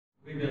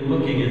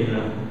looking in the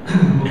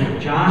book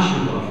of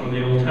Joshua from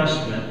the Old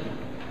Testament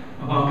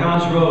about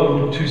God's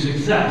road to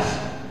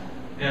success.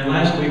 And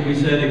last week we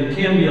said it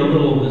can be a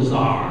little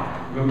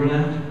bizarre. Remember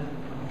that?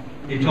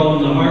 He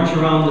told them to march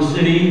around the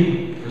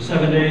city for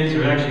 7 days,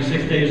 or actually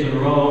 6 days in a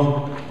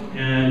row,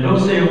 and don't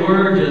say a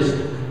word, just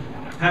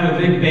have a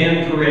big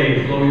band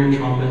parade, blow your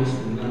trumpets,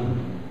 and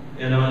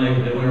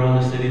they went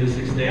around the city the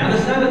 6th day. On the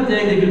 7th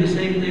day, they do the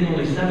same thing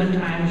only 7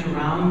 times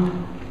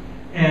around.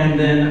 And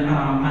then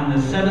on the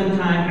 7th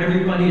time,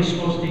 everybody is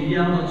supposed to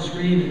yell and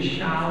scream and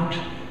shout,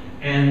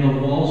 and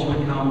the walls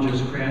would come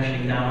just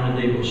crashing down, and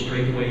they go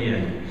straight way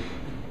in.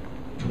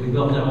 We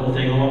built that whole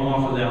thing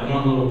off of that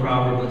one little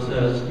proverb that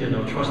says,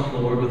 trust the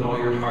Lord with all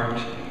your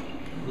heart.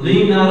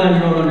 Lean not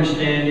on your own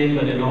understanding,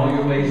 but in all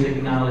your ways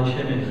acknowledge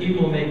Him, and He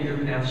will make your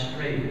path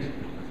straight.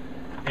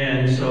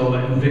 And so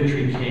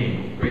victory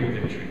came, great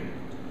victory.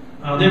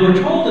 They were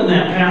told in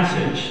that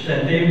passage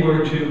that they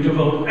were to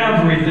devote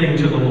everything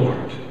to the Lord.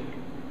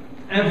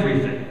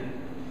 Everything.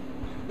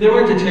 They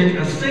were to take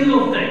a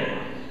single thing.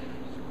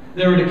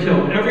 They were to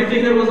kill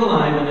everything that was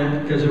alive in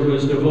it, because it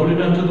was devoted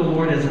unto the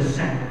Lord as a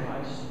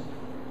sacrifice.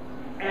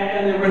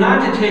 And they were not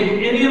to take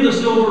any of the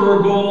silver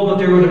or gold, but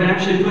they were to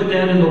actually put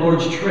that in the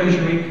Lord's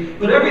treasury.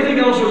 But everything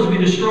else was to be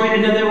destroyed,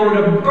 and then they were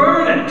to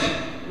burn it.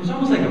 It was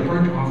almost like a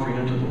burnt offering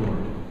unto the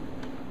Lord.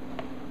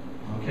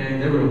 Okay?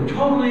 They were to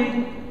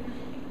totally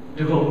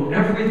devote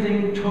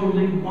everything,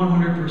 totally,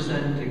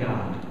 100% to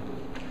God.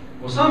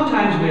 Well,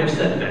 sometimes we have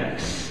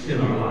setbacks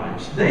in our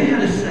lives. They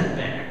had a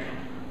setback.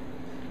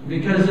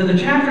 Because in the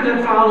chapter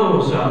that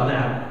follows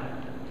that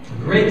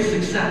great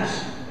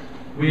success,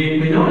 we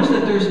notice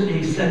that there's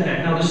a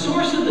setback. Now, the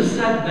source of the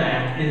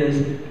setback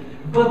is,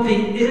 but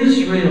the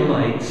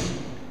Israelites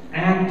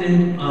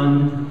acted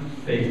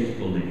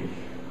unfaithfully.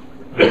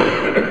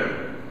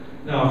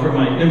 Now, for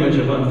my image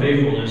of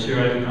unfaithfulness here,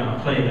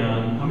 I'm playing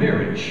on a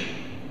marriage.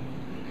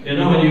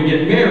 When you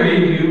get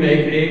married, you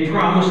make a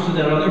promise to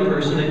that other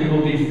person that you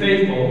will be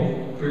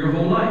faithful for your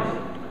whole life.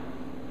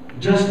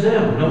 Just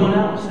them, no one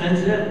else.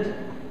 That's it.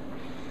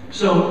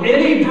 So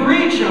any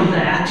breach of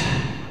that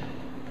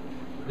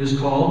is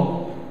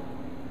called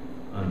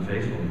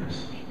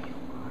unfaithfulness.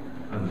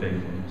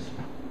 Unfaithfulness.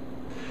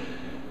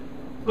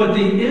 But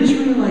the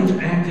Israelites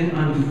acted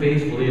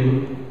unfaithfully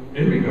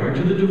in regard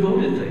to the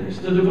devoted things.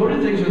 The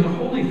devoted things are the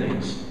holy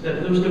things.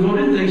 Those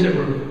devoted things that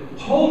were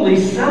holy,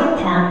 set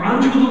apart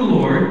unto the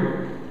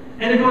Lord.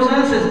 And it goes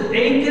on and says,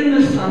 Achan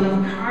the son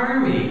of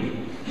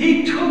Carmi,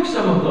 he took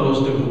some of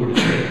those devoted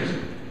things.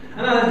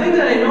 And the thing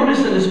that I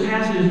noticed in this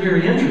passage is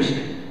very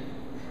interesting.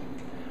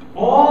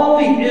 All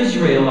the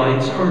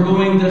Israelites are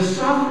going to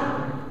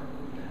suffer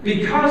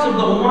because of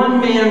the one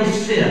man's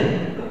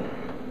sin.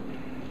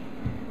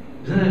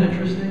 Isn't that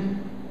interesting?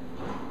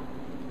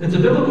 It's a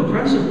biblical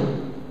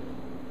principle.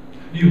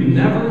 You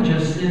never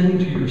just sin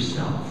to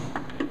yourself.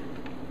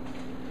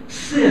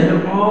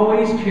 Sin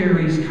always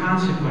carries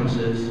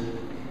consequences,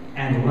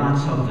 and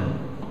lots of them.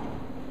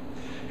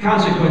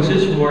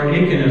 Consequences for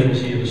Achan, as we'll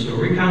see in the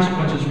story.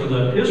 Consequences for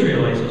the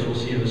Israelites, as we'll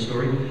see in the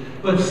story.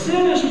 But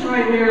sin is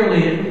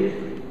primarily,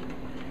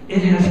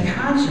 it has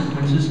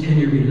consequences in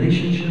your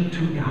relationship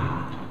to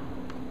God.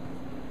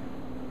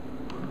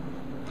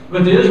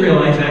 But the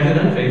Israelites acted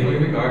unfaithfully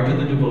in regard to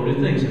the devoted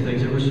things, the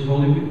things that were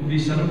supposed to be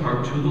set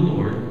apart to the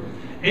Lord.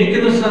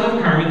 Achan the son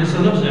of Carmi, the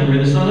son of Zimri,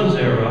 the son of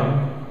Zerah,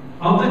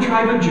 of the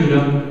tribe of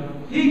Judah,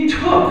 he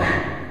took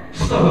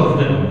some of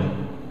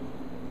them.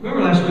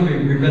 Remember last week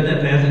we read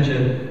that passage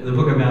in the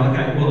book of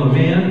Malachi? Will a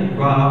man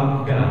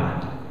rob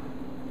God?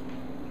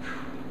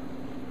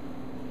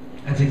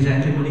 That's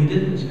exactly what he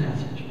did in this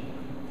passage.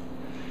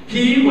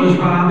 He was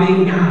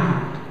robbing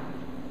God.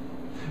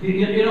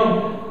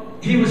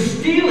 He was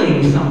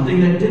stealing something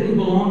that didn't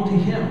belong to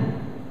him.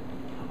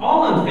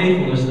 All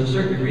unfaithfulness, to a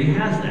certain degree,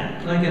 has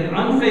that. Like an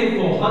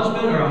unfaithful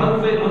husband or an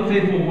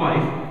unfaithful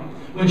wife,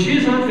 when she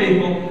is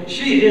unfaithful,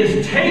 she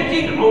is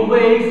taking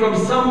away from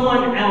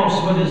someone else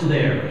what is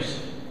theirs.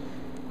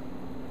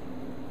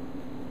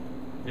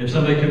 If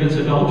somebody commits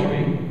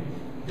adultery,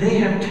 they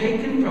have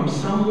taken from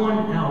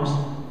someone else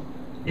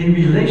a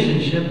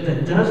relationship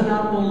that does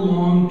not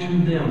belong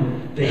to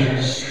them. They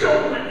have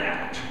stolen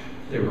that.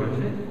 They were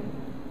unfaithful.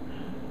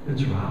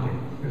 It's robbing.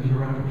 It's a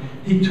robbery.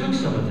 He took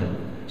some of them.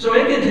 So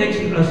Achan takes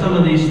some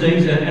of these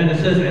things, and it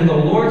says, and the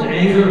Lord's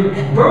anger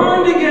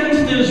burned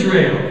against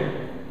Israel.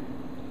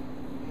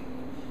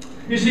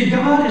 You see,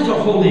 God is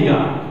a holy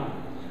God.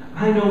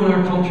 I know in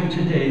our culture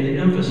today, the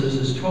emphasis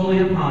is totally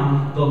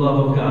upon the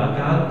love of God.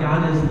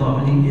 God is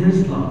love, and He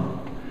is love.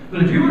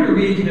 But if you were to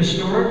read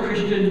historic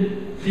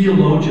Christian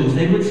theologians,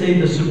 they would say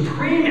the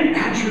supreme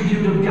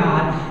attribute of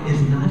God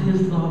is not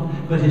His love,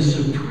 but His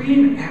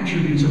supreme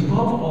attributes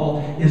above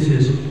all is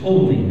His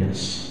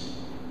holiness.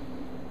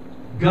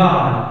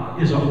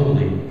 God is a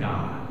holy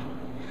God.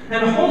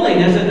 And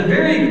holiness, at the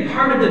very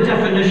heart of the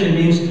definition,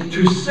 means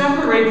to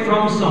separate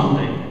from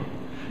something.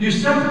 You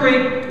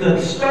separate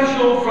the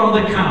special from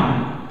the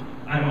common.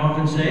 I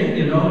often say,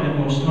 in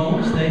most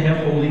homes, they have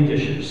holy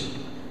dishes.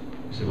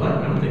 You say, what?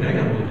 I don't think I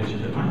got holy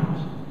dishes at my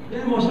house.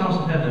 Yeah, most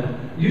houses have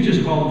them. you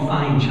just call them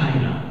fine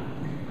china.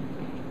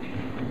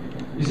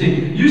 You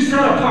see, you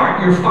set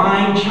apart your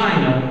fine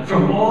china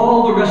from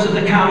all the rest of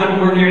the common,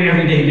 ordinary,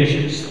 everyday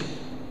dishes.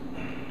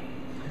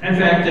 In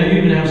fact, you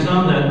even have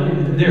some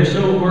that they're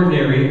so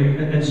ordinary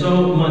and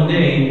so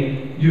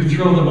mundane, you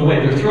throw them away.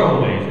 They're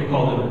throwaways. We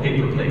call them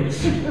paper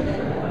plates.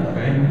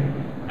 Right?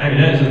 I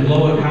mean, that is as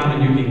low a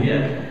common you can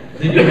get.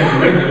 Then you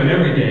have your regular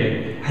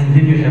everyday, and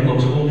then you have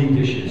those holy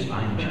dishes,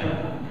 fine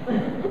china,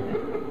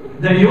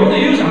 that you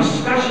only use on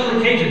special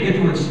occasions. Get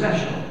the word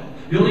special.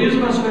 You only use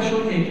them on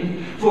special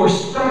occasions for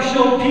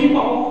special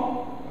people.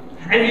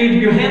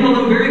 And you handle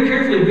them very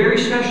carefully, very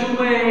special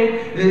way.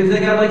 If they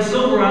got like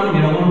silver on them,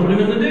 you don't want to put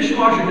them in the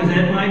dishwasher because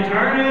that might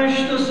tarnish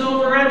the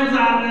silver edges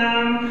on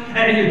them.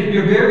 And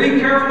you're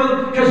very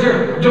careful because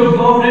they're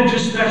devoted to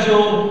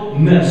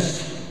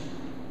specialness.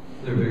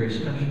 They're very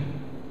special.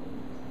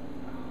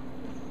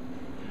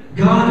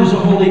 God is a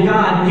holy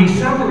God, and He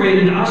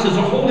separated us as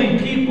a holy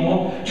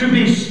people to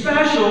be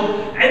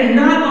special and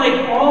not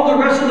like all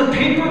the rest of the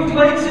paper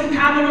plates and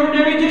common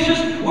ordinary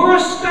dishes. We're a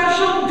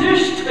special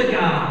dish to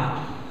God.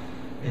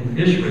 And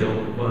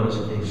Israel was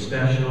a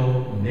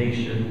special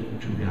nation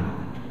to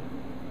God.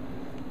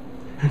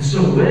 And so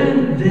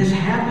when this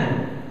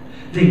happened,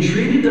 they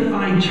treated the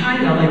fine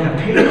china like a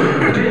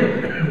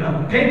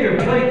paper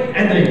plate,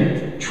 and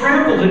they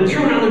trampled it,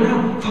 threw it on the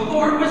ground. The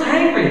Lord was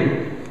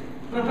angry.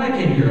 Well, if I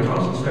came to your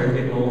house and started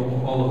getting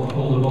hold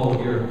of all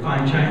of your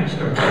fine china,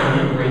 start throwing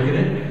it and breaking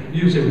it,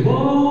 you'd say,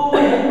 whoa,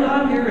 hold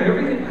on here,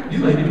 everything. You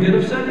might even get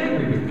upset and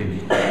angry with me.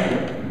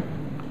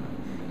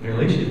 Or at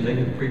least you'd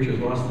think the preacher's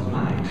lost his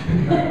mind.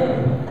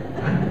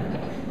 Right?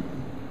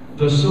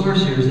 The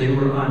source here is they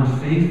were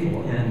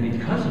unfaithful, and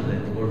because of that,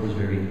 the Lord was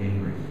very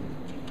angry.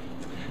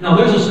 Now,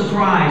 there's a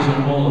surprise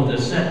in all of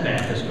this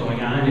setback that's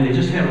going on. I mean, they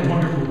just had a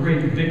wonderful,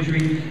 great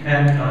victory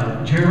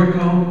at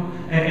Jericho,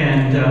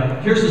 and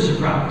here's the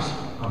surprise.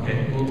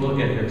 Okay, we'll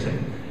get there in a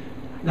second.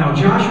 Now,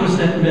 Joshua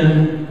sent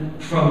men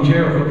from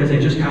Jericho, because they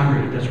just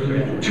conquered it, that's where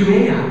they're at, to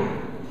Ai.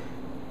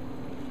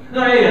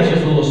 Now, Ai is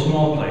just a little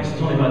small place.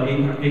 It's only about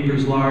 8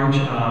 acres large.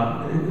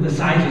 The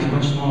size is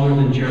much smaller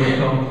than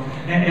Jericho.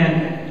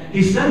 And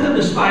he sent them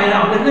to spy it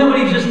out. Isn't that what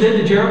he just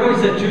did to Jericho?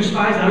 He sent 2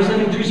 spies. I was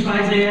sending 2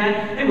 spies to Ai.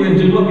 Hey, we're going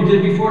to do what we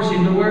did before,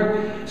 seemed to work.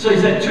 So he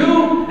sent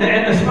 2,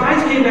 and the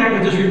spies came back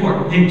with this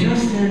report. They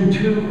just sent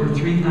 2,000 or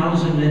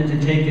 3,000 men to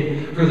take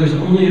it, for there's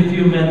only a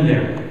few men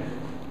there.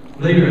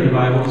 Later in the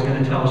Bible, it's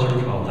going to tell us there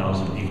were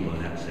 12,000 people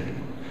in that city.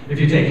 If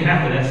you take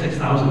half of that,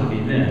 6,000 to be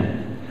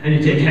men, and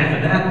you take half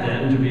of that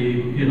then to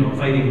be,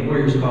 fighting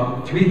warriors,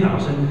 about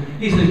 3,000,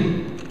 he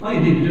said, all you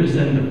need to do is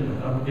send,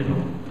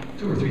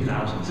 2,000 or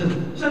 3,000.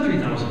 Send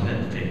 3,000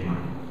 men to take them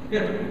on.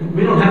 Yeah,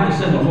 we don't have to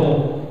send the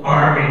whole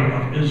army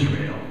of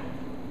Israel,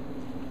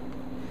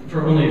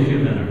 for only a few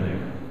men are there.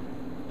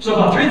 So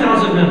about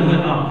 3,000 men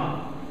went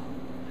up,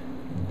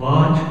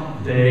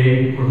 but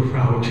they were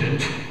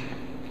routed.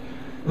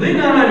 Lean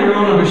not on your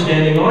own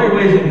understanding, all your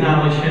ways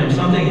acknowledge Him.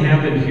 Something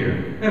happened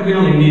here. We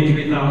only need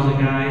 3,000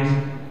 guys.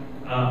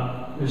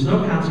 There's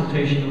no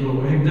consultation of the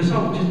way. This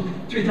just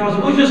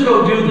 3,000. We'll just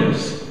go do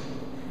this.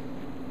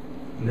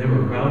 And they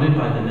were routed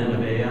by the men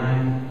of Ai,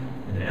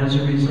 and as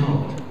a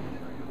result,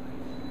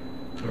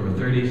 there were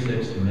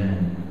 36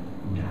 men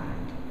who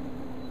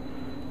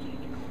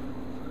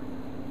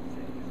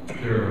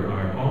died. There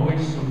are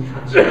always some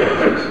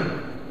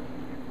consequences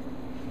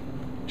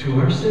to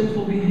our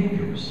sinful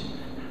behaviors.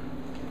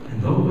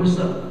 And though it was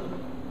the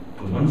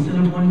one sin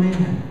of one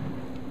man,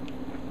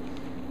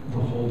 the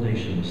whole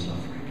nation was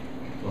suffering.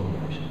 The whole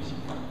nation was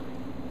suffering.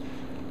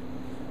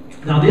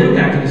 Now, the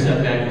impact of the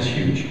setback was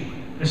huge,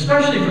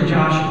 especially for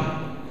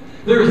Joshua.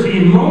 There is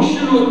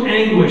emotional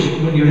anguish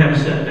when you have a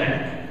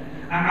setback.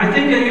 I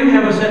think that you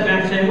have a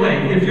setback the same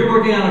way. If you're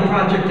working on a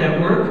project at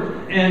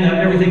work and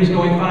everything's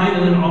going fine,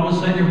 and then all of a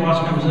sudden your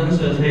boss comes in and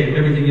says, hey,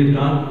 everything you've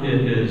done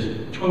is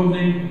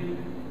totally,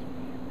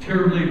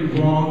 terribly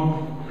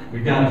wrong.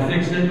 We've got to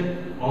fix it.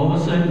 All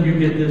of a sudden you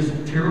get this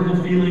terrible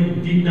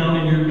feeling deep down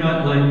in your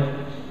gut like,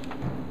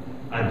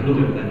 I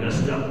blew it, I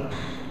messed up.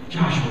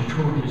 Joshua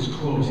tore his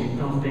clothes. He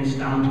fell face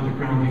down to the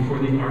ground before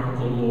the ark of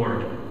the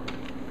Lord.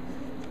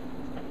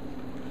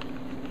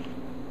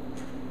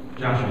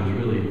 Joshua was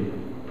really,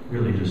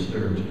 really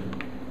disturbed.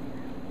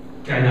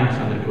 Guy knocks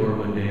on the door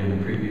one day in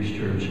the previous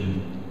church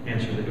and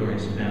answers the door and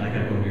says, man, I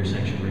got to go into your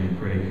sanctuary and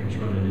pray. He comes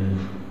running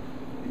in.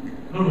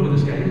 I don't know who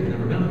this guy is. I've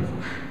never been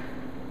before.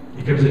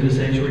 He comes into the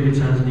sanctuary,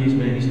 gets on his knees,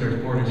 man, he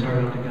starts pouring his heart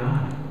out to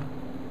God.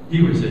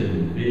 He was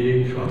in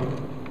big trouble.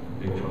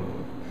 Big trouble.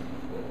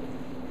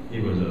 He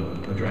was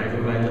a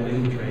driver by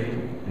living trade,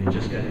 and he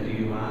just got a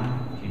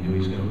DUI. He knew he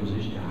was going to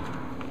lose his job.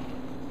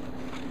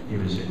 He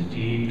was in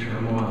deep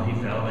turmoil. He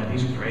felt that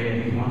he's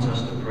praying. He wants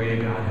us to pray,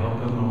 God help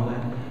him, and all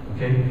that.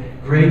 Okay?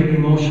 Great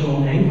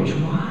emotional anguish.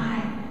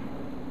 Why?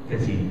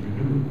 Because he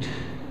blew it.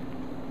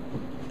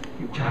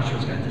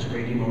 Joshua's got this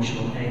great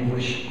emotional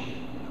anguish.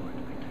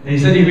 And he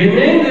said he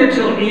remained there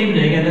till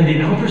evening, and then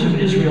the elders of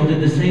Israel did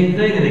the same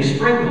thing, and they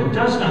sprinkled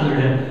dust on their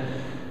head.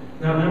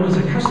 Now, that was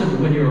a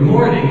custom when you were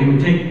mourning, you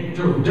would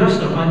throw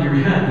dust up on your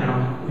head.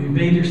 Now, you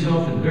bathe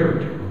yourself in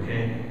dirt,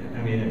 okay?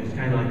 I mean, it's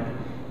kind of like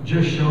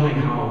just showing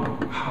how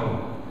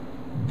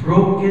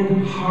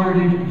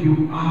broken-hearted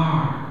you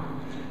are.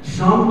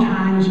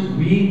 Sometimes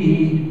we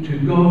need to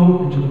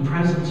go into the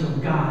presence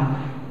of God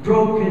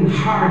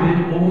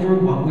broken-hearted over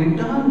what we've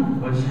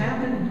done, what's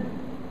happened.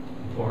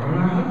 Pour out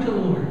our heart to the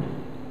Lord.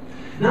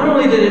 Not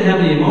only did it have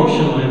the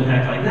emotional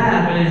impact like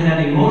that, but it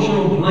had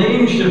emotional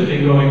blame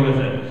shifting going with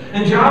it.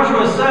 And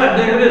Joshua said,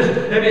 there it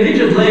is. I mean, he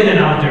just laid it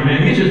out there,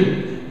 man.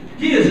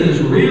 He is as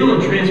real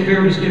and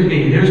transparent as can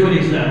be. Here's what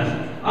he says.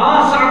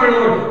 Sovereign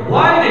Lord,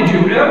 why did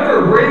you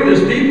ever bring this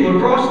people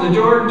across the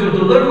Jordan to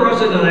deliver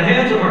us into the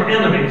hands of our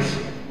enemies?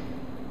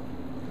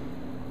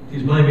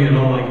 He's blaming it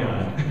all on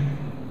God.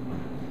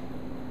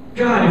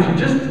 God, if you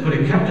just would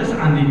have kept us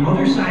on the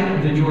other side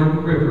of the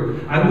Jordan River,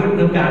 I wouldn't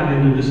have gotten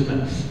into this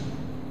mess.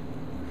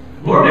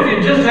 Lord, if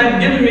you just hadn't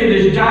given me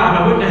this job,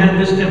 I wouldn't have had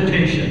this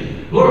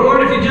temptation.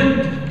 Lord, if you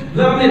just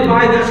let me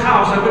buy this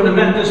house, I wouldn't have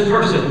met this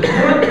person.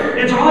 Lord,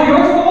 it's all your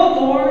fault,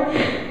 Lord.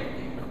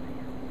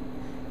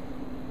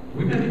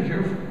 We've got to be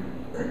careful.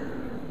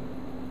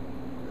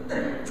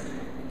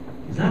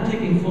 He's not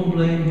taking full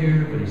blame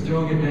here, but he's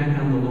throwing it back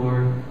on the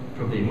Lord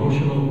from the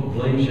emotional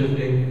blame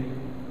shifting.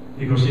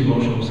 He goes to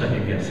emotional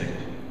second guessing.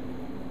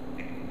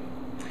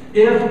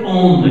 If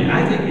only,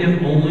 I think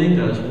if only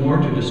does more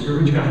to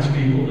discourage God's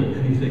people than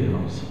anything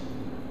else.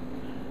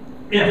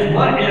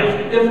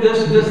 If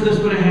this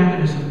would have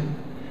happened.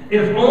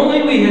 If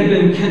only we had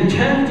been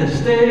content to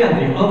stay on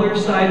the other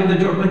side of the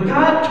Jordan. But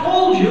God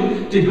told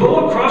you to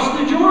go across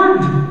the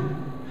Jordan.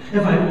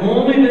 If I'd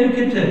only been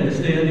content to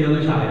stay on the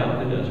other side,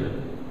 out in the desert.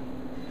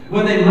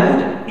 When they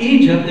left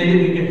Egypt,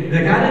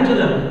 they got into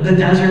the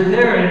desert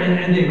there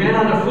and they ran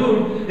out of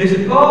food. They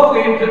said, oh,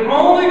 if we could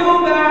only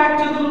go back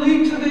to the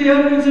leeks of the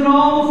heavens and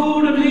all the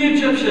food of the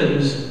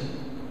Egyptians.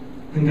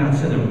 And God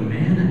sent them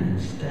manna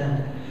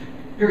instead.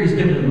 Here he's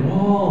given them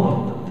all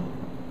of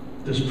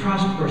this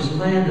prosperous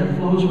land that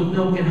flows with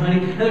milk and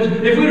honey.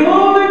 And if we'd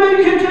only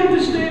been content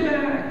to stay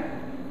back.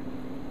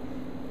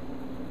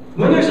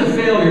 When there's a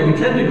failure, we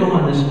tend to go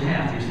on this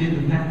path. You see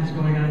the path that's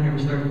going on here?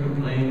 We start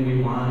complaining,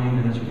 we whine,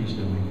 and that's what he's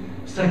doing.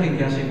 Second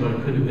guessing what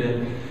it could have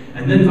been.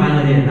 And then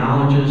finally he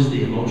acknowledges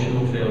the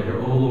emotional failure.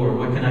 Oh Lord,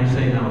 what can I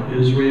say now?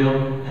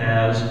 Israel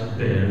has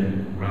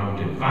been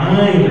routed.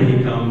 Finally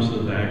he comes to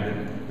the fact that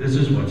this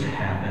is what's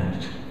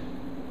happened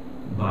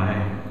by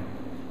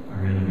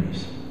our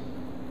enemies.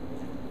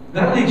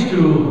 That leads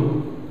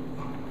to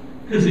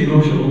his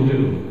emotional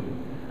doom.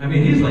 I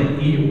mean, he's like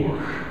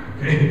Eeyore.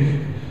 Okay?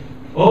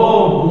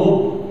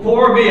 Oh,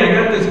 poor me, I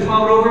got this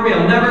cloud over me.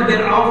 I'll never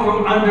get out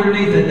from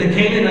underneath it. The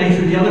Canaanites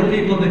and the other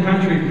people of the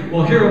country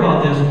will hear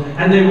about this,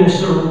 and they will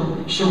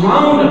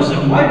surround us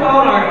and wipe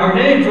out our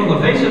name from the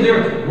face of the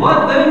earth.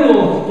 What then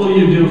will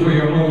you do for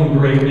your own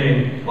great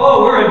name?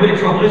 Oh, we're in big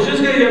trouble. It's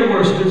just going to get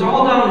worse. It's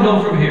all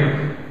downhill from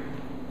here.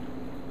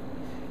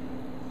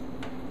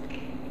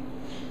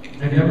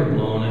 Have you ever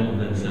blown it and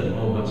then said,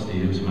 oh, what's the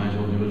use? Might as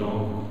well do it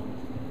all?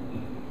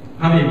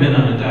 How many have been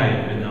on a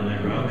diet, been down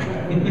that route?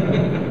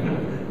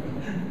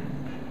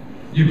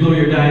 You blew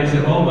your diet and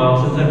said, oh, well,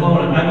 since I've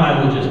blown it, I might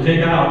as well just pig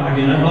out. I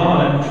mean, I'm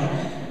blowing it.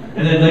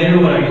 And then later,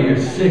 you're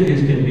sick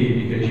as can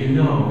be because you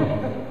know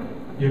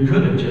you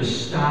could have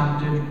just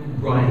stopped it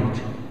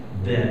right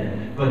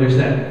then. But there's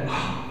that,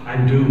 oh,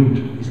 I'm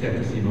doomed. He's got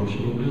this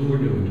emotional, we're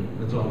doomed.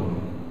 That's all.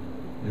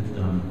 It's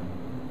done.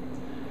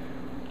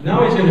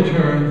 Now he's going to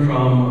turn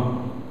from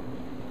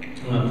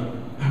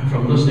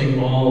listing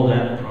all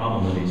that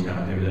problem that he's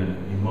got there, that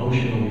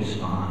emotional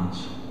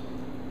response,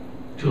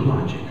 to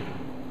logic.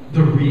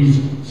 The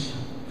reasons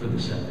for the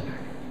setback.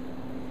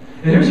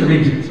 And here's the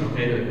reasons,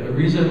 okay? The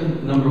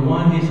reason, number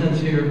one, he says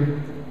here,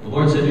 the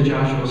Lord said to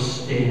Joshua,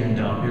 stand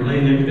up. You're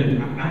laying there, you've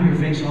been on your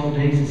face all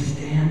day, he says,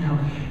 stand up.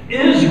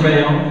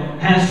 Israel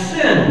has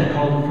sinned,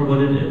 called it for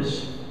what it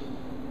is.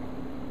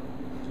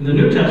 In the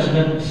New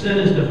Testament, sin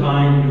is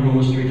defined in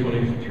Romans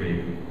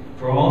 3:23.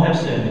 For all have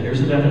sinned, and here's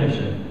the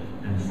definition,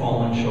 and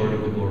fallen short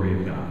of the glory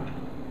of God.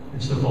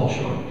 It's to fall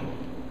short.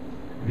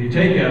 If you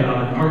take an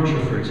archer,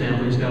 for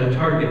example, he's got a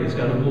target, he's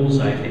got a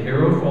bullseye. If the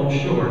arrow falls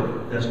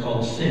short, that's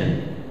called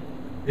sin.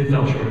 It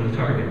fell short of the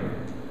target.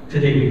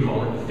 Today we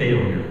call it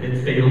failure.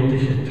 It failed to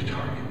hit the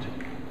target.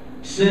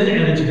 Sin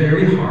at its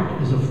very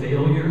heart is a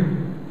failure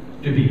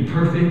to be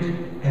perfect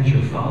as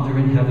your Father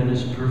in heaven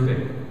is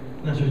perfect.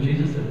 And that's what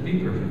Jesus said, be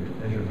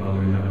perfect as your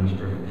Father in heaven is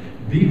perfect.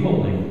 Be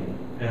holy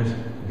as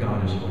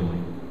God is holy.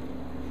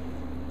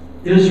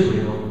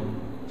 Israel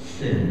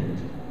sinned.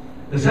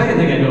 The second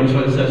thing I noticed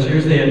what it says here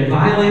is they had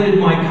violated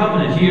my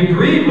covenant. He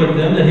agreed with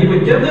them that he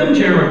would give them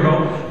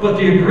Jericho, but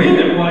the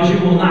agreement was you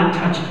will not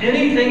touch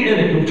anything in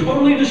it. You'll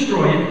totally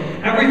destroy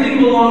it. Everything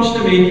belongs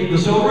to me. The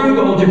silver and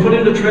gold you put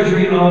in the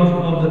treasury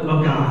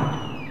of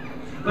God.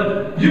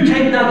 But you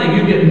take nothing.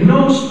 You get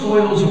no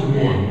spoils of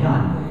war.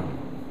 None.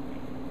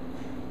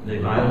 They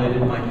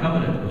violated my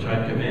covenant, which I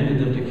commanded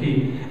them to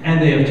keep. And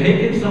they have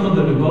taken some of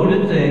the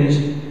devoted things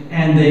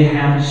and they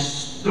have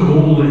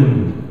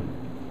stolen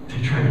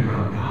to try to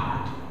rob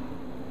God.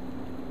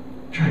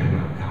 Try to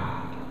rob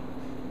God.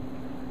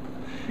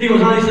 He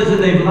goes on, he says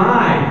that they've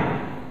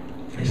lied.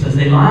 He says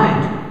they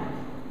lied.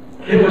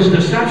 It was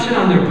deception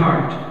on their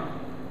part.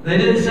 They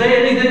didn't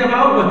say anything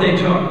about what they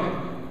took.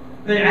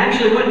 They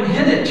actually went and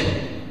hid it.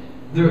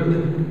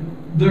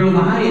 They're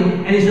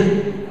lying. And he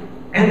says,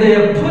 and they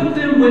have put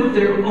them with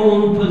their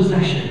own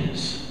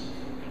possessions.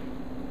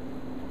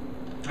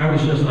 I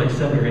was just like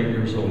 7 or 8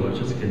 years old. I was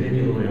just a kid, maybe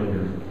a little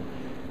younger.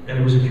 And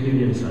it was a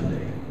communion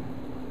Sunday.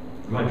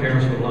 My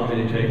parents would allow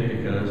me to take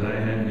because I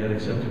hadn't yet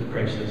accepted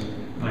Christ as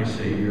my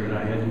Savior, and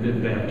I hadn't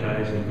been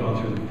baptized and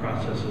gone through the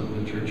process of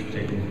the church of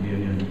taking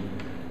communion.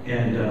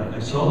 And I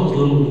saw those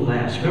little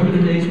glass. Remember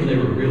the days when they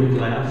were real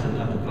glass and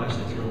not the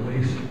plastic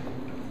throwaways?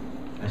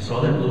 I saw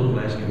that little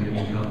glass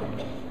communion cup.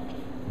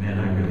 Man,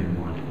 I really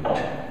wanted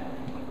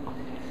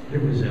it.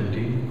 It was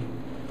empty.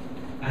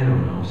 I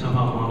don't know.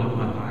 Somehow it wound up in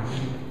my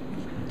pocket.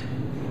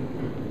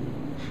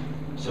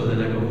 So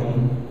then I go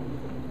home.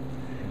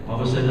 All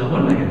of a sudden, now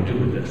what am I going to do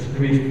with this? I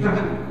mean,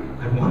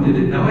 I wanted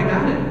it. Now I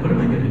got it. What am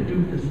I going to do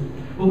with this?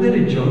 Well, we had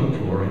a junk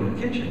drawer in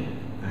the kitchen.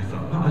 I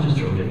thought, well, I'll just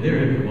throw it in there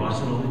and get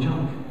lost in all the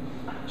junk.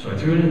 So I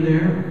threw it in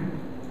there,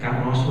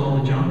 got lost with all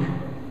the junk,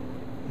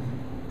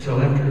 till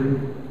after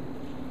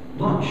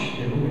lunch,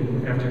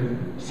 after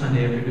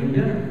Sunday afternoon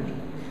dinner.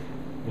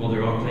 Well,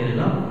 they're all cleaning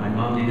up. My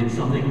mom needed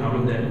something out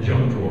of that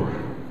junk drawer.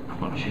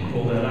 She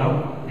pulled that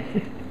out.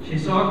 She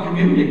saw a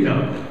communion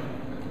cup.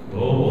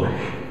 Oh boy.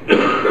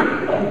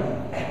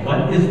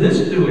 What is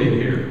this doing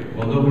here?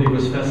 Well, nobody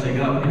was fessing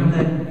up. You know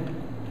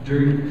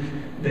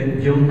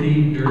that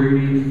guilty,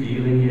 dirty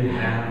feeling you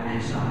have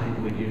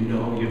inside when you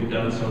know you've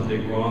done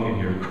something wrong and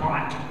you're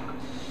caught?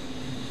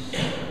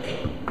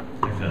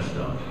 I fessed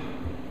up.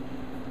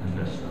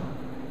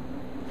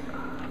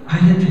 I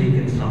had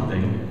taken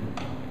something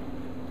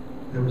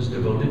that was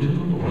devoted to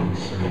the Lord's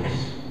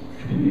service,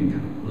 communion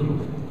cup, little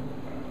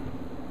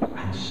thing.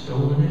 I had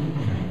stolen it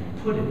and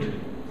I put it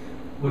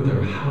with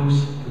our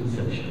house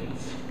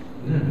possessions.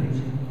 Isn't that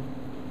amazing?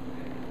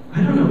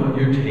 I don't know what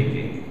you're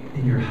taking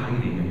and you're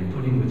hiding and you're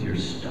putting with your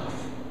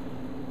stuff.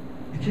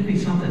 It could be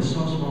something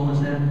so small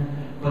as that,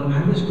 but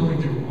I was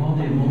going through all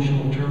the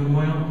emotional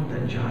turmoil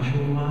that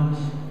Joshua was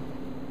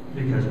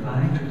because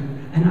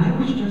and I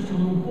was just a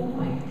little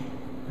boy.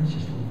 I was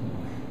just a little boy.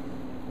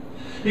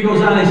 He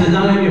goes on, he says,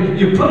 now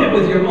you put it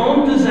with your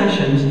own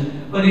possessions,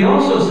 but he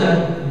also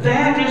said,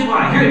 that is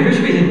why. Here's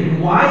the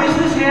reason. Why is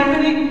this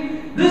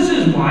happening? This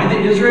is why the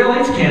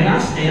Israelites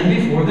cannot stand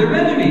before their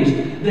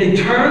enemies. They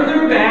turn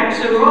their backs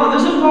and run.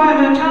 This is why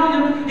I'm telling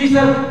you. He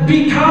said,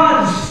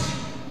 because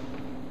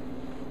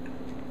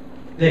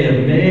they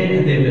have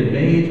been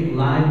made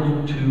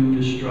liable to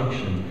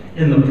destruction.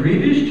 In the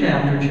previous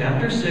chapter,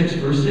 chapter 6,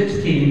 verse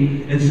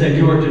 16, it said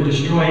you are to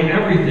destroy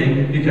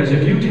everything, because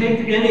if you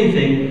take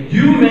anything,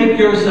 you make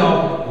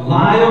yourself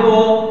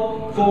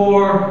liable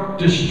for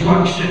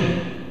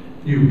destruction.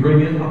 You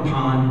bring it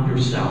upon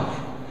yourself.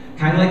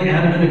 Kind of like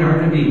Adam in the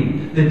Garden of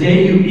Eden. The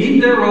day you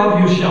eat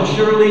thereof, you shall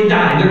surely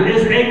die. There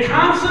is a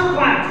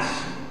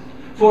consequence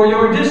for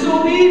your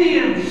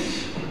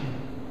disobedience.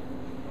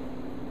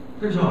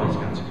 There's always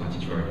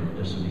consequences for our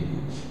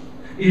disobedience.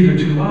 Either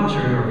to us or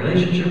in our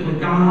relationship with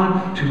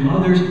God, to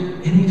others,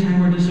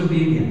 anytime we're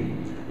disobedient.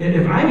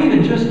 If I'm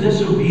even just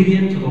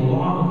disobedient to the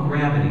law of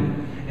gravity,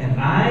 and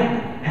I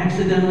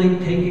accidentally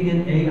taking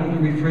an egg out of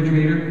the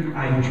refrigerator,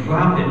 I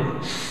drop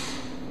it.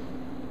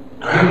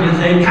 There is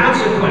a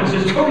consequence.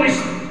 It's totally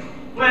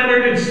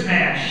splattered and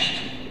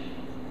smashed.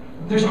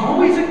 There's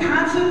always a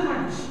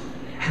consequence.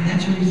 And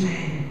that's what he's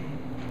saying.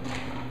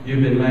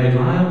 You've been made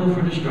liable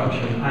for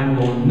destruction. I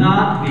will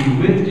not be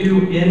with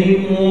you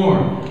anymore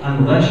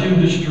unless you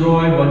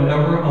destroy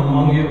whatever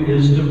among you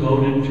is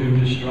devoted to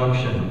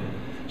destruction.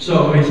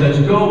 So he says,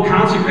 go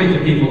consecrate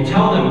the people.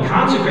 Tell them,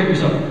 consecrate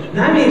yourself.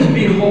 That means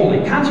be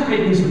holy. Consecrate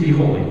means to be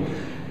holy.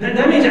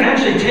 That means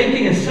actually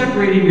taking and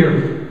separating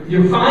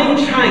your fine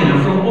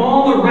china from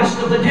all the rest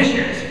of the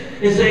dishes.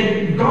 It's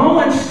saying, go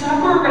and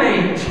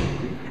separate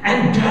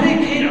and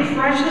dedicate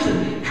afresh.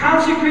 Listen,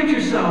 consecrate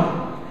yourself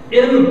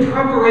in the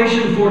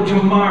preparation for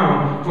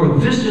tomorrow. For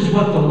this is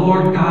what the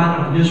Lord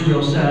God of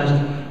Israel says.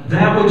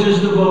 That which is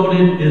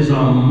devoted is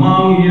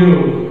among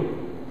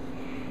you,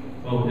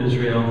 O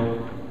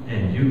Israel,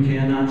 and you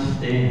cannot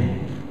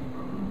stand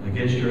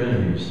against your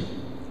enemies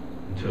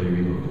until you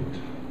remove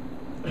it.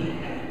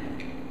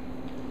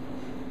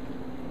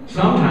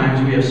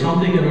 Sometimes we have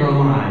something in our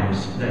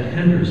lives that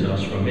hinders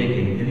us from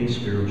making any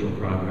spiritual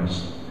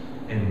progress,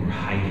 and we're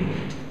hiding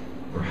it.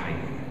 We're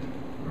hiding it.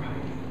 We're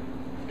hiding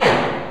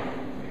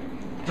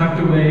it.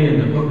 Tucked away in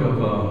the book of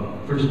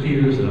 1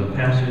 Peter is a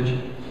passage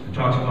that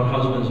talks about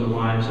husbands and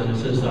wives, and it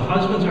says, the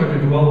husbands are to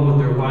dwell with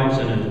their wives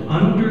in an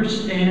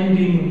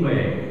understanding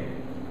way.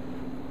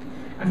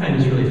 I find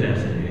this really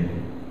fascinating.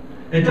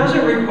 It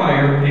doesn't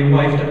require a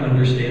wife to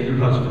understand her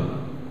husband.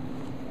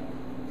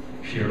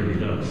 She already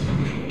does.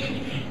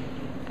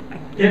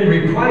 It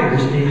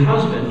requires a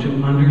husband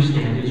to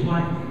understand his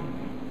wife.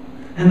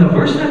 And the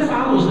verse that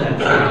follows that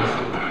says,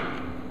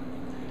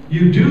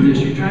 you do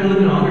this, you try to live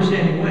in an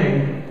understanding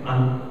way,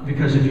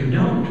 because if you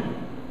don't,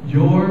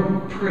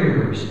 your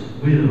prayers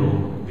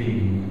will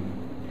be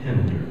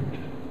hindered.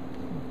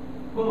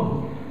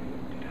 Whoa.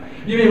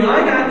 You mean when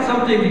I got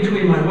something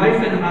between my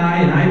wife and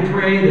I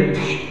pray that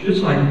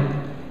it's like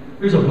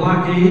there's a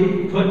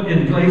blockade put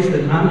in place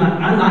that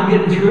I'm not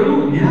getting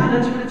through? Yeah,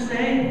 that's what it's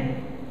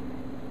saying.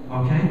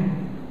 Okay?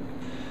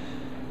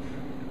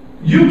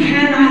 You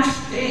cannot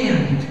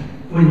stand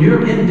when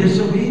you're in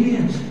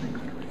disobedience.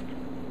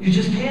 You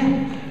just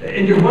can't.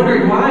 And you're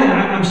wondering why.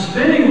 I'm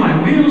spinning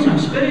my wheels.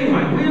 What's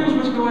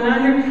going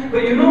on here?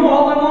 But you know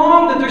all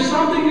along that there's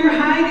something you're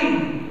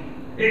hiding.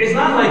 It's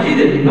not like he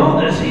didn't know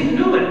this. He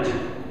knew it.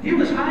 He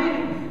was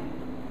hiding.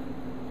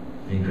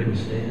 He couldn't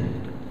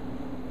stand.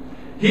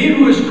 He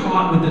who is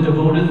caught with the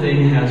devoted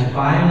thing has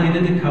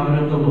violated the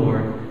covenant of the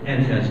Lord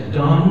and has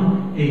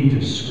done a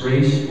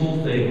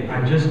disgraceful thing.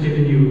 I've just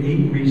given you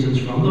 8 reasons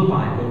from the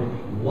Bible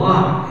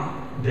why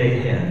they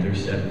had their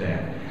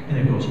setback. And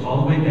it goes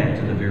all the way back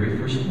to the very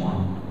first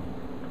one.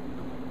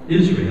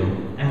 Israel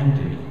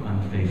acted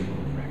unfaithfully.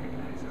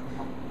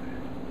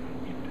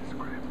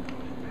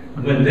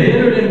 When they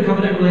entered into a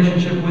covenant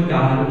relationship with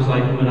God, it was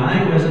like when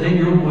I, as an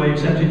 8-year-old boy,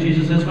 accepted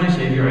Jesus as my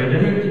Savior. I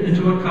entered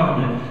into a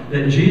covenant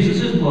that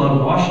Jesus'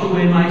 blood washed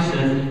away my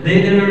sin.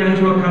 They entered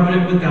into a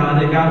covenant with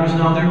God, that God was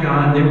now their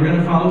God. They were going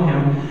to follow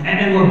Him.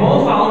 And we're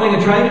both following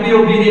and trying to be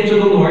obedient to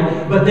the Lord,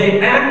 but they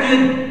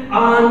acted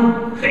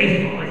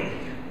unfaithfully.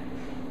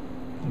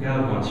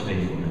 God wants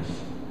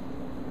faithfulness.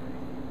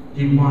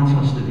 He wants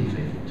us to be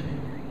faithful to Him.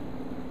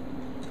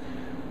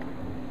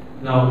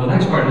 Now, the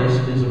next part of this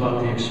is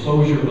about the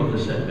exposure of the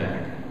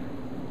setback.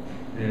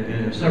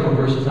 And several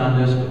verses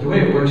on this, but the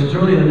way it works is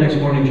early the next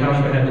morning,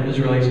 Joshua had the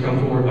Israelites come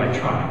forward by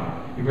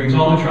tribe. He brings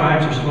all the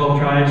tribes, there's 12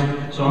 tribes,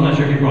 so I'm not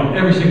sure if he brought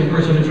every single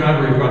person in the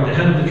tribe or he brought the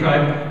head of the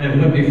tribe and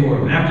went before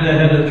him. After that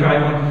head of the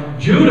tribe went,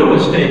 Judah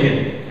was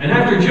taken. And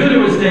after Judah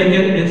was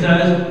taken, it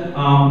says,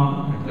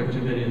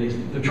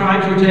 the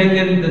tribes were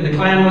taken, then the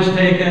clan was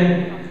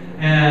taken,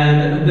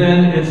 and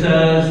then it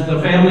says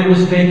the family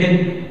was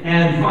taken,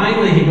 and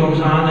finally he goes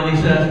on and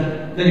he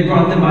says that he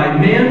brought them by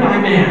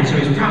man, so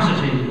he's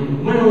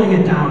processing, winnowing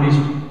it down.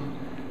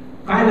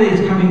 Finally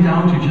it's coming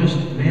down to just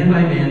man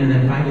by man, and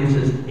then finally it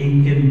says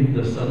Achan,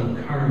 the son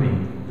of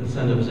Carmi, the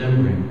son of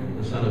Zimri,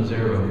 the son of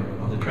Zerah,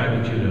 of the tribe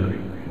of Judah,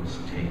 was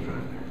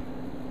taken.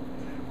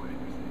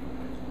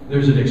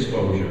 There's an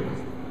exposure.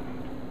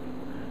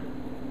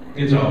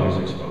 It's always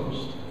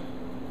exposed.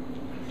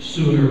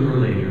 Sooner or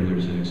later,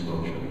 there's an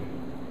exposure.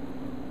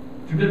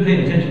 If you've been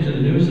paying attention to the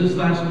news this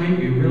last week,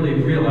 you really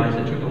realize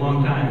it took a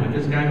long time. But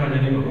this guy by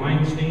the name of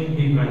Weinstein,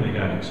 he finally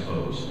got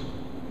exposed.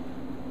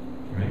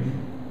 Right?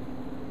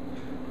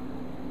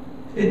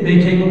 It may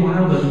take a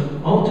while, but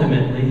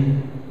ultimately,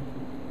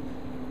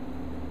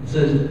 it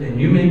says, and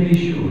you may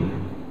be sure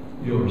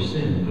your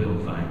sin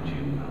will find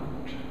you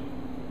out.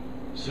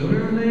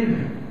 Sooner or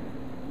later.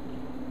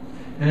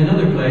 In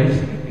another place,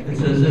 it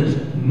says this,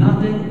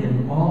 nothing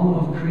in all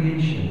of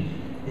creation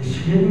is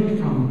hidden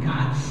from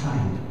God's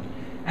sight.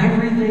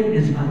 Everything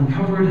is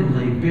uncovered and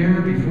laid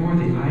bare before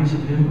the eyes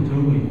of Him with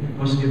whom we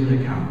must give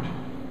an account.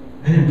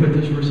 I didn't put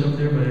this verse up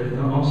there, but it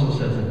also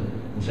says it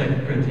in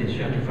 2 Corinthians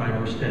chapter 5,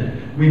 verse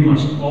 10. We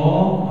must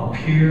all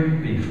appear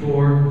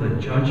before the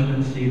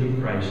judgment seat of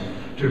Christ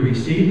to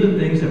receive the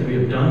things that we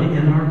have done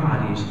in our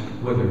bodies,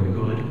 whether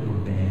good or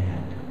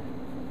bad.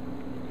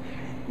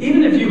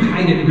 Even if you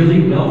hide it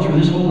really well through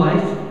this whole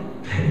life,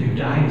 and you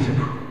die, you say,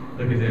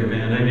 look at there,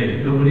 man, I made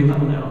it. Nobody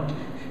found out.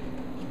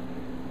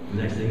 The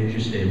next thing is you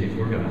stand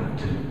before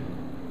God.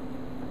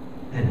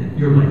 And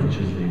your life is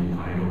just laid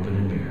wide open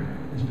and bare.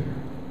 It's bare.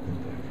 It's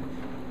bare.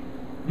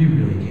 You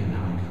really can't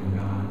hide from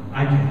God.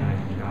 I can't hide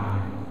from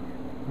God.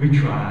 We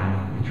try.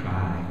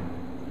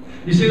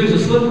 You see, there's a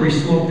slippery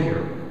slope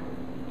here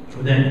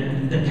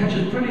that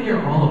touches pretty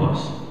near all of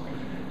us.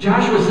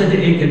 Joshua said to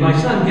Achan, my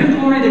son, give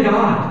glory to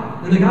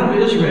God and the God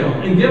of Israel,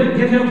 and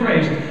give Him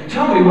praise.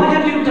 Tell me, what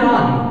have you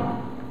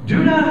done?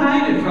 Do not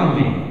hide it from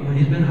me. Well,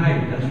 he's been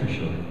hiding, that's for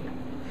sure.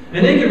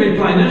 And Achan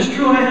replied, it is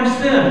true, I have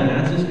sinned.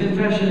 That's his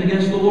confession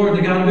against the Lord,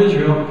 the God of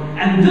Israel.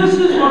 And this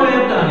is what I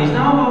have done. He's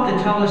now about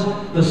to tell us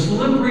the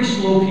slippery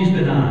slope he's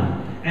been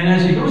on. And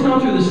as he goes down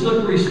through the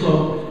slippery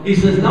slope, he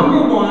says,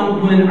 number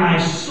one, when I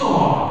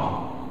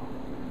saw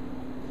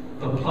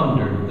the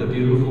plunder, the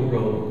beautiful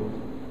robe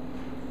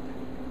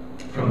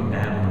from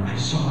Babylon, I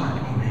saw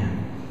it, oh man.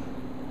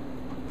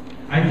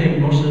 I think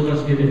most of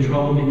us get in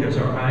trouble because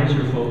our eyes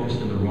are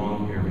focused in the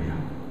wrong area.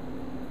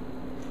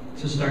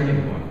 It's a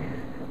starting point.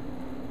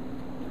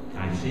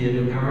 I see a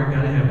new car, I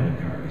gotta have a new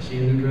car. I see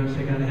a new dress,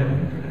 I gotta have a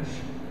new dress.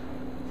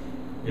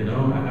 You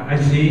know, I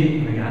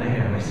see, I gotta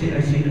have. I see.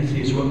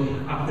 So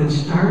it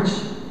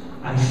starts,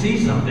 I see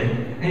something.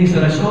 And he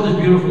said, I saw this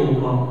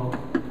beautiful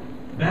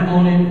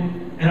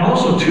Babylonian, and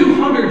also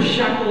 200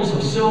 shekels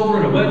of silver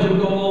and a wedge of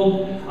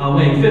gold,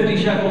 weighing 50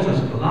 shekels. That's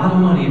a lot of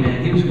money,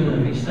 man. He was going to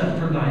be set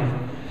for life.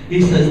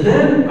 He says,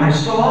 then I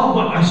saw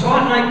it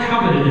and I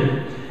coveted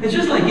it. It's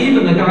just like Eve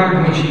in the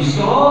garden, when she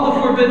saw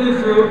the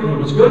forbidden fruit and it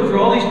was good for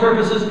all these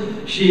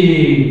purposes,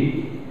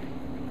 she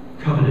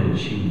coveted it.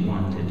 She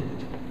wanted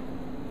it.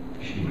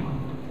 She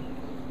wanted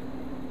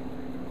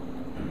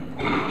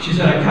it. She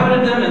said, I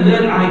coveted them, and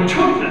then I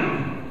took them.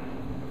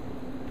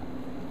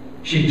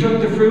 She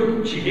took the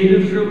fruit. She ate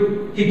of the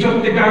fruit. He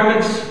took the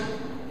garments.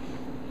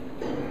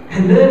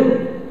 And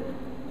then,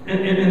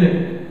 in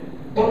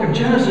the book of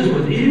Genesis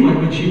with Eve,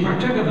 when she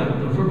partook of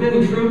the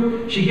forbidden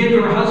fruit, she gave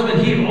to her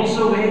husband. He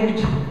also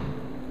ate.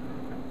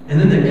 And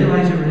then they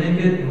realized they were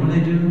naked. And what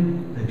do?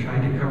 They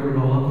tried to cover it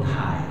all up and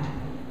hide.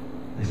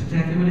 That's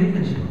exactly what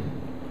Achan's doing.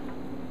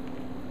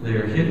 They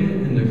are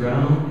hidden in the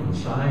ground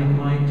inside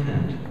my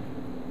tent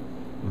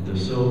with the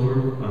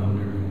silver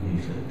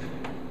underneath it.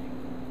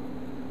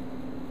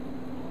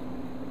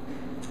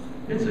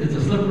 It's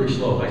a slippery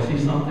slope. I see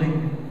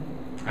something,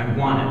 I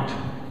want it.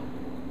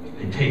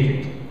 I take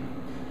it.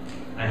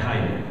 I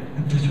hide it.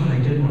 And that's what I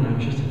did when I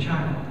was just a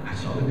child. I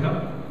saw the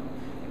cup.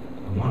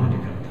 I wanted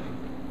the cup.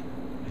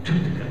 I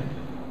took the cup.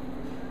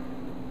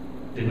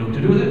 Didn't know what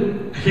to do with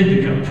it. I hid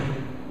the cup.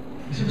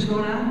 You see what's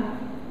going on?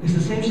 It's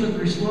the same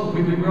slippery slope.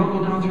 We all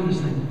go down through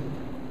this thing.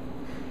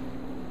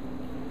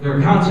 There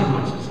are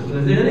consequences.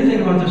 If there's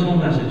anything about this whole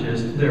message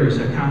is there is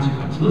a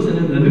consequence.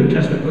 Listen, the New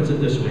Testament puts it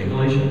this way,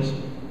 Galatians.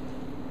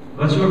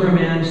 Whatsoever a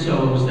man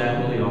sows,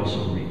 that will he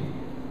also reap.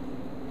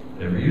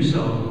 Whatever you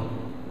sow,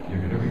 you're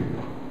going to reap.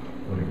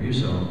 Whatever you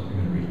sow, you're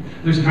going to reap.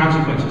 There's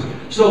consequences.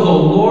 So the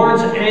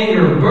Lord's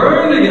anger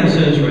burned against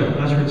Israel.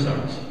 That's where it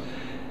starts.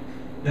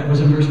 That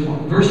was in verse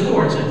 1. Verse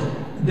 4, it says,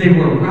 they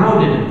were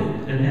routed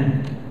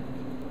and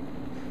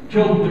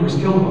there was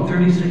killed about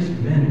 36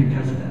 men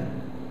because of that.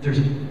 There's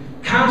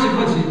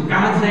consequences.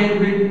 God's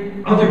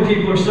angry. Other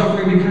people are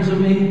suffering because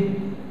of me.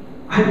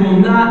 I will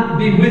not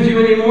be with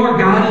you anymore.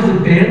 God is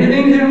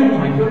abandoning them. Oh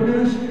my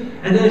goodness.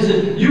 And then he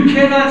said, you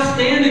cannot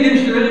stand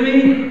against your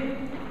enemy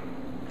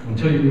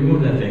until you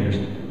remove that thing.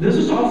 This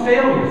is all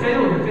failure.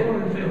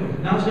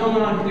 Now it's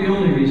not the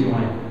only reason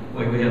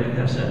why we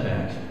have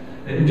setbacks.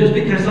 And just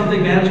because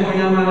something bad is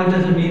going on in my life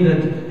doesn't mean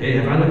that, hey,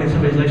 if I look at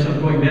somebody's life,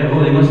 something going bad,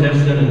 oh, they must have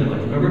sin in their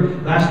life. Remember,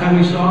 last time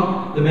we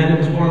saw the man that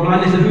was born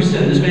blind, they said, who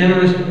sinned, this man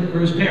or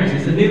his parents? He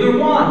said, neither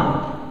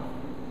one.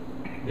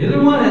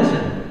 Neither one had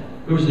sinned.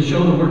 It was to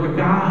show the work of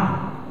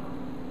God.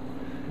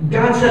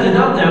 God set it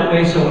up that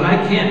way so I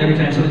can't, every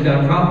time somebody's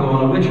got a problem, go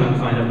on a witch hunt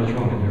and find out what's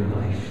wrong in their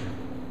life.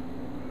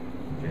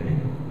 Okay?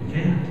 You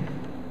can't.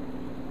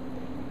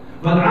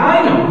 But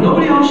I know,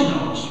 nobody else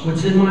knows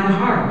what's in my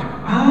heart.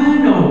 I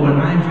know what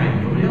I'm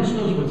hiding. Nobody else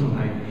knows what's in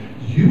my heart.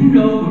 You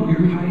know what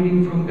you're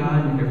hiding from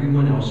God, and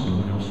everyone else, no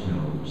one else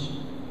knows.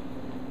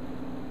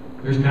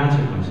 There's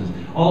consequences.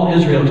 All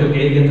Israel took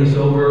Achan, the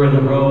silver, and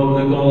the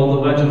robe, the gold,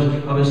 the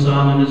wedges of his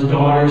son and his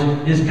daughters,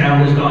 his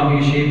cattle, his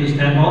donkey, his sheep, his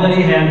tent, all that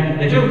he had.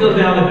 They took him to the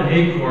valley of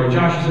Achor.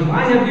 Joshua said,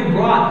 why have you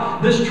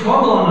brought this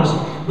trouble on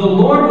us? The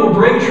Lord will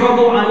bring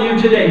trouble on you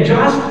today,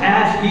 just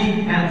as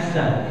he had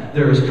said.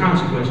 There is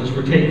consequences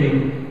for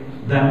taking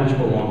that which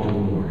belonged to the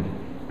Lord.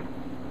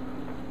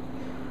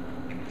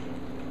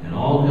 And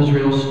all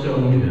Israel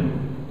stoned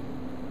him.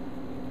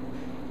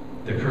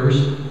 The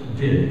curse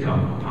did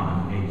come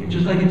upon Achan,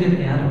 just like it did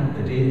Adam.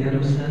 The day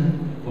Adam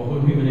sinned, the whole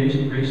human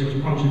race was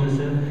plunged into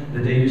sin.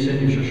 The day you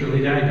sinned, you shall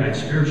surely die. He died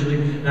spiritually.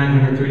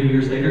 930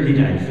 years later, he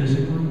died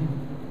physically.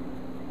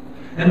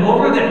 And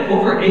over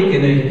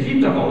Achan, they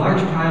heaped up a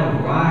large pile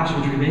of rocks,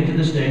 which remain to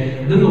this day.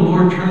 And then the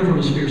Lord turned from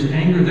his fierce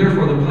anger.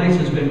 Therefore, the place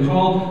has been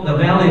called the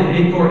Valley of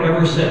Achor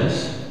ever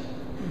since.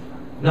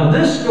 Now,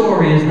 this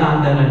story is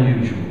not that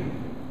unusual.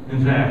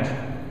 In fact,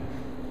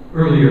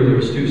 earlier there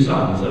was two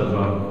sons of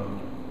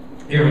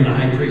Aaron, the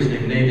high priest,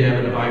 named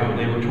Nadab and Abihu.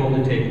 They were told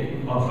to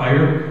take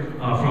fire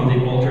from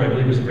the altar, I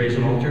believe it was the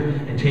brazen altar,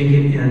 and take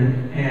it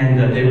in,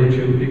 and they were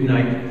to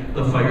ignite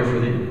the fire for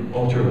the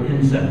altar of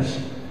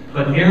incense.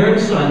 But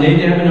Aaron's son,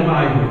 Nadab and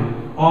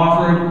Abihu,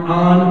 offered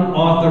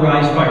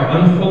unauthorized fire,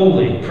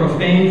 unholy,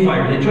 profane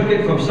fire. They took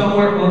it from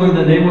somewhere other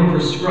than they were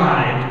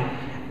prescribed,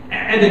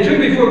 and they took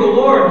it before the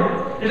Lord,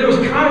 and it was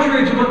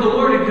contrary to what the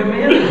Lord had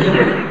commanded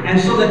them. And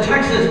so the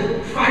text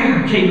says,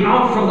 fire came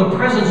out from the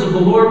presence of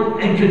the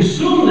Lord and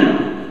consumed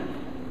them.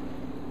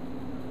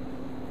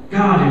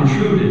 God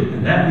intruded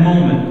in that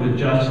moment with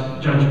just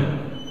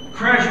judgment.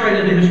 Crashed right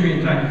into history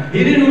and time.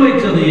 He didn't wait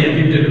till the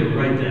end. He did it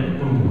right then.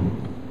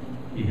 Boom.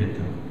 He hit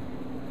them.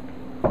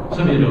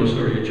 Some of you know the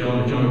story of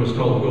Jonah. Jonah was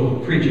told to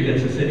go preach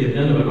against the city of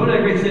Nineveh. Go to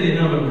that great city of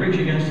Nineveh and preach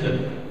against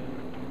it.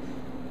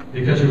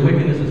 Because your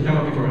wickedness has come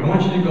up before me. I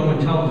want you to go and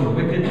tell them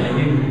they're wicked and I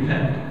need to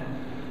repent.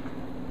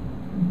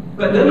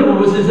 But Nineveh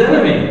was his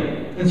enemy.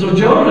 And so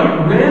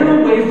Jonah ran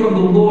away from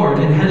the Lord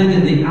and headed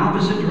in the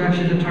opposite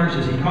direction to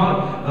Tarshish. He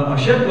caught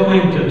a ship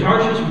going to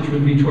Tarshish, which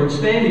would be towards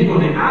Spain. He's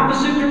going the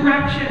opposite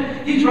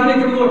direction. He's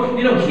running from the Lord.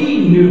 You know,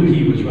 he knew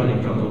he was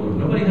running from the Lord.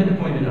 Nobody had to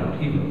point it out.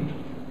 He knew it.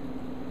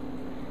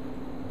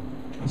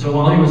 And so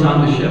while he was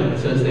on the ship, it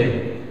says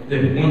they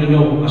wanted to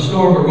know, a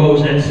storm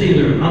arose at sea.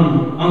 They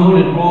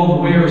unloaded all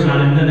the wares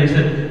on it. And then they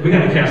said, we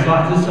got to cast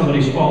lots. This is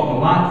somebody's fault. The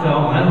lot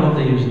fell. I don't know if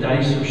they used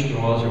dice or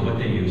straws or what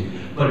they used.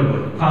 But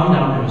it found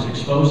out and it was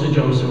exposed to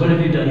Jonah. So what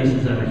have you done? He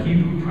says, I'm a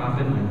Hebrew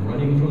prophet and I'm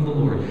running from the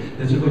Lord.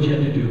 This is what you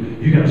have to do.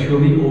 You got to throw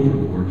me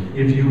overboard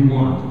if you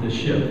want the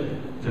ship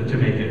to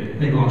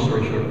make long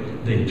story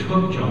short. They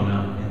took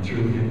Jonah and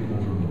threw him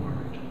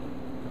overboard.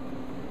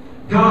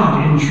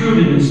 God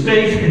intruded in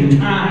space and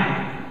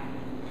time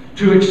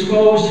to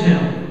expose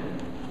him.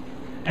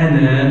 And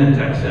then the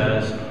text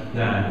says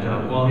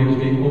that while he was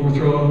being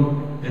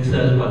overthrown, it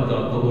says, but the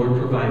Lord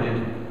provided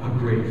a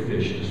great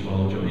fish to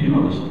swallow Jonah. You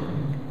know the story.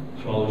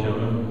 Swallow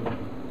Jonah.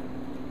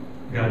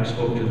 God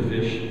spoke to the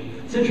fish.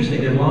 It's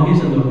interesting that while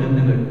he's in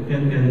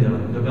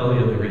the belly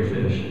of the great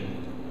fish,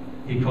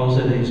 he calls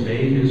it, he's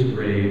made his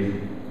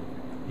grave.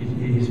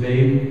 He's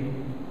made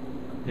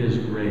his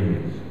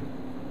grave.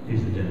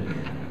 He's the dead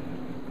man.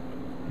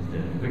 He's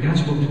dead. But God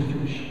spoke to the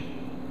fish.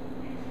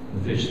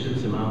 The fish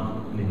spits him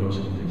out, and he goes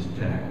and takes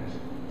attacks.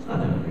 It's not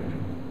that unusual.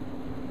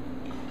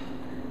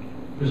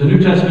 There's a New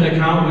Testament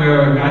account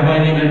where a guy by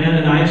the name of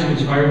Ananias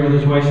conspired with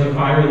his wife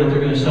Sapphira that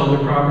they're going to sell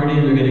their property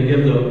and they're going to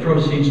give the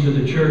proceeds to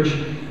the church,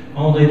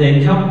 only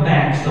they kept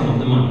back some of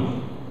the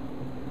money.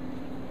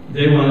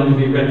 They wanted to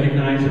be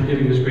recognized of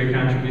giving this great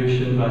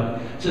contribution,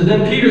 but so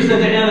then Peter said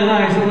to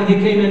Ananias, and when he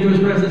came into his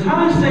presence,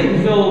 how has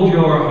Satan filled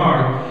your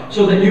heart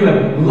so that you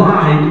have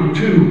lied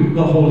to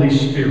the Holy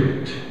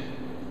Spirit?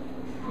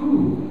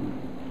 Who?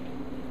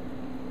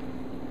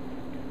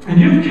 And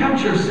you've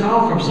kept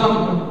yourself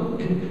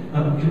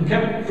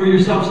kept for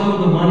yourself some of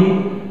the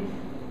money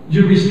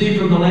you received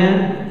from the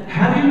land.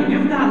 Have you?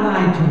 You've not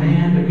lied to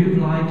man, but you've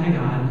lied to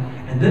God.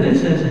 And then it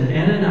says in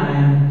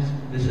Ananias,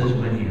 it says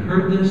when he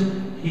heard this,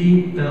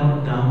 he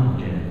fell down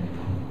dead.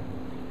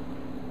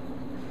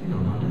 He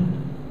fell down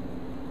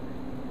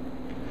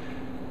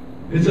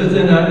dead. It says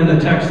in the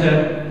text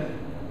that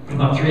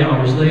about 3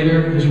 hours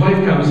later, his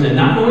wife comes in,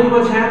 not knowing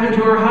what's happened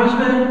to her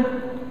husband,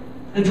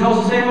 and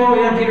tells the same, oh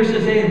yeah, Peter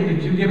says, hey,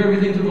 did you give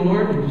everything to the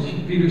Lord?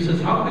 And Peter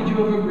says, how could you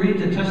have agreed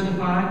to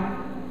testify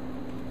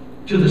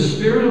to the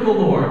Spirit of the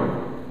Lord?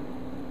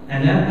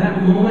 And at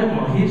that moment,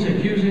 while he's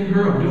accusing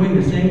her of doing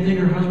the same thing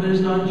her husband has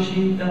done,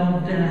 she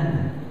fell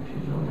dead. She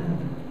fell dead.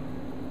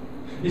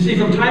 You see,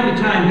 from time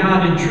to time,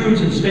 God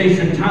intrudes in space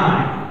and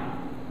time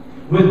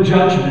with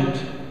judgment.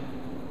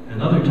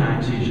 And other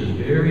times, he's just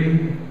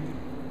very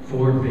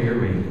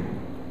forbearing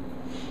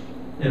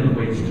and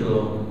waits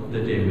till the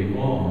day we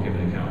all give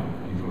an account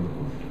before the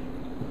Lord.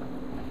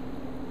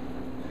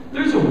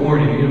 There's a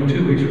warning.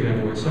 2 weeks we're going to have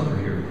the Lord's Supper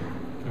here.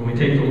 When we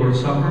take the Lord's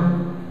Supper,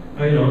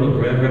 the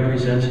bread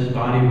represents his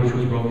body which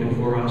was broken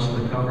for us,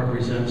 and the cup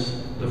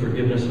represents the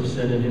forgiveness of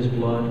sin in his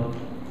blood.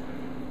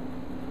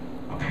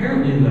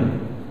 Apparently, in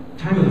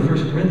the time of the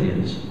 1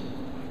 Corinthians,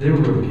 they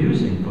were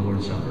abusing the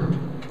Lord's Supper,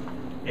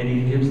 and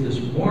he gives this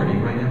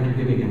warning right after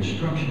giving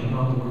instruction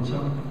about the Lord's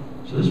Supper.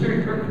 So this is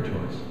very pertinent to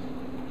us.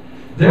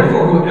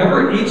 Therefore,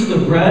 whoever eats the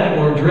bread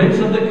or drinks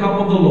of the cup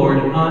of the Lord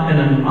in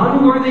an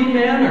unworthy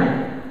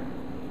manner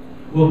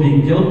will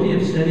be guilty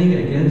of sinning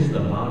against the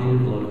body and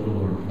blood of the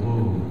Lord.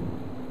 Whoa.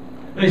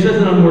 Now he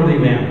says an unworthy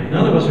manner.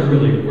 None of us are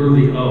really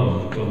worthy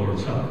of the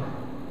Lord's Supper.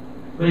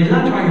 But he's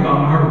not talking about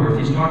our worth.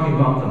 He's talking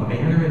about the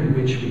manner in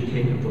which we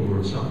take up the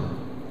Lord's Supper.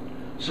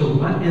 So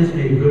what is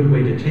a good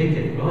way to take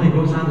it? Well, he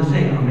goes on to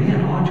say, a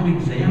man ought to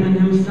examine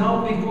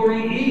himself before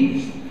he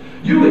eats.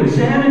 You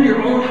examine your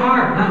own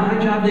heart. Not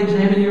my job to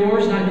examine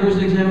yours, not yours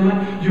to examine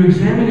mine. You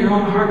examine your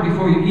own heart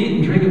before you eat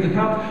and drink of the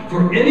cup.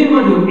 For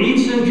anyone who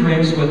eats and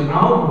drinks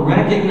without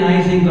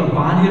recognizing the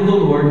body of the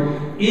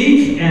Lord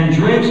eats and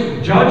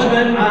drinks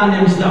judgment on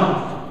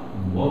himself.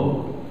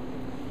 Whoa.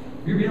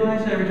 You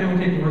realize that every time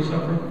we take the Lord's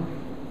Supper?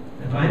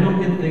 If I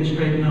don't get things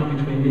straightened out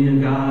between me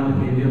and God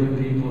and maybe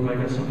other people, if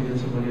I got something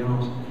against somebody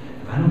else,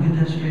 if I don't get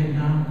that straightened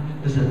out,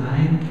 listen,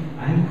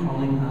 I'm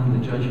calling on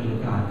the judgment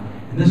of God.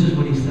 And this is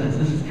what he says.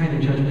 This is the kind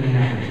of judgment that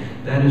happens.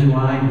 That is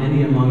why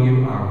many among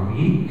you are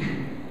weak,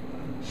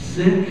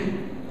 sick,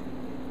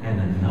 and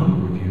a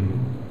number of you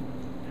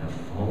have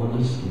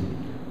fallen asleep.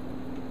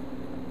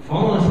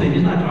 Fallen asleep.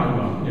 He's not talking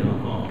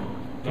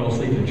about, don't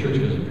sleep in church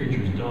because the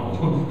preacher's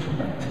dull.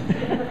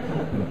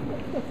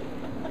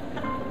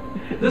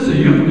 This is a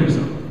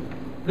euphemism.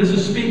 This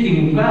is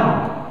speaking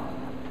well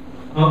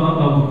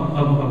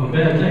of a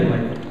bad thing.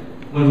 Like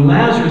when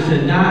Lazarus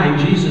had died,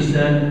 Jesus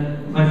said,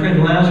 my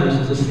friend Lazarus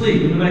is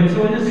asleep. And they're like,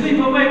 so in his sleep,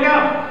 he'll wake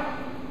up.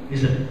 He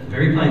said,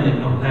 very plainly,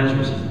 no,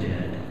 Lazarus is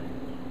dead.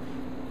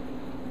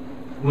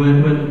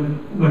 When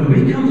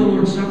we come to the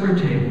Lord's Supper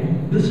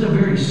table, this is a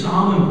very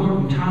solemn,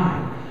 important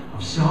time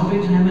of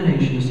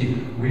self-examination to see,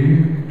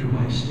 where do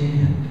I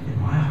stand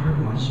in my heart,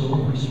 my soul,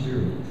 my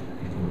spirit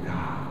before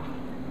God?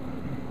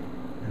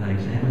 And I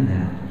examine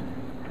that.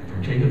 I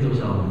partake of those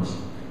elements,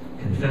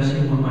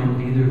 confessing what might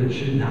be there that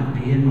should not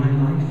be in my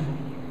life,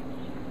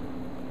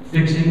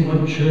 fixing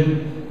what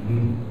should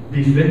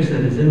be fixed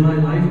that is in my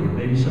life, or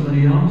maybe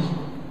somebody else,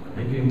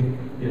 making,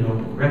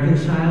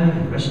 reconciling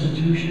and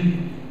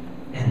restitution.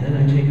 And then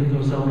I take up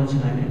those elements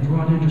and I'm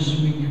brought into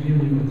sweet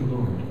communion with the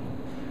Lord.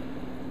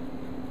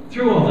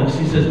 Through all this,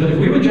 he says, but if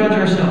we would judge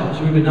ourselves,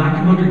 we would not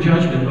come under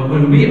judgment. But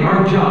when we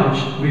are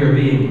judged, we are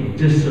being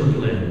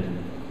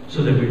disciplined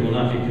so that we will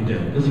not be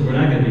condemned. Listen, we're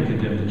not going to be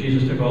condemned.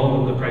 Jesus took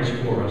all of the price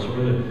for us.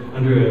 We're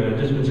under a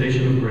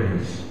dispensation of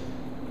grace.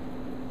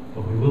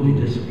 But we will be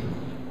disciplined.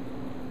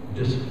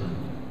 Disciplined.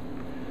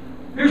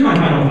 Here's my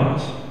final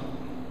thoughts.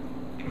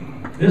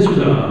 This was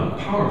a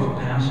powerful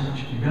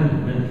passage. You've got to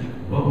admit,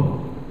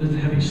 whoa, this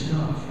is heavy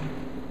stuff.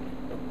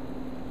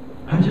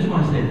 I just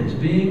want to say this.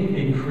 Being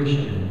a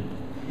Christian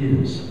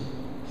is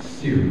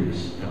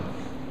serious stuff.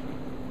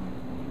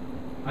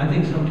 I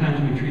think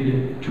sometimes we treat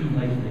it too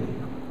lightly.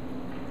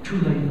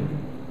 Too lightly.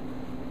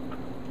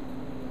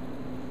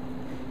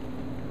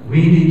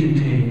 We need to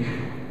take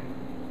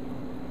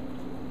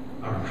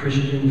our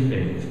Christian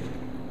faith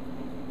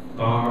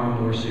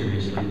far more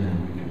seriously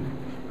than we do.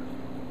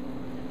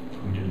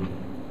 We do.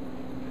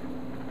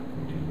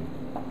 We do.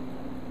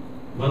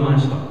 One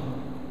last thought.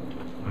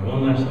 My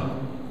one last thought.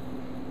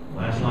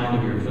 Last line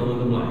of your fill in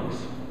the blanks.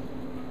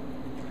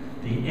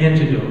 The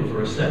antidote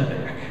for a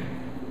setback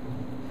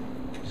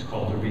is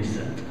called a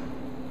reset.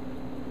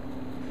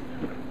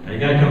 Now you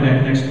got to come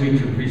back next week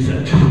for the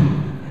reset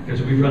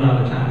because we've run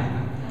out of time.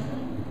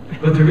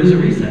 But there is a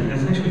reset.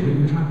 That's next week.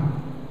 We're talking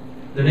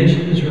about. The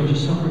nation of Israel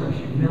just suffered a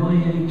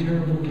humiliating,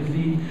 terrible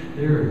defeat.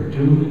 They're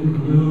doom and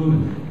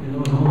gloom, and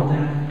all of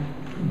that.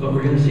 But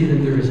we're going to see that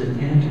there is an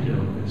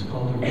antidote. It's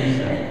called a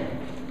reset,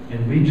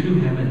 and we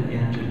too have an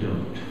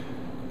antidote.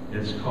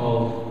 It's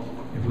called,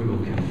 if we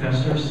will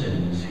confess our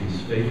sins,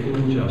 He's faithful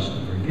and just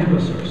to forgive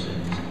us our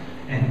sins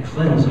and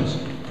cleanse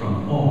us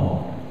from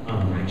all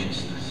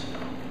unrighteousness.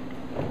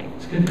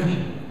 It's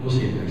confession. We'll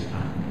see it next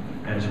time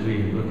as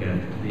we look at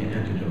the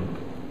antidote.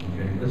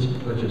 Okay, let's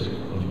just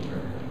close with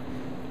prayer.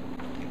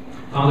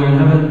 Father in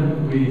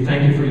heaven, we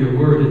thank you for your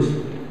word.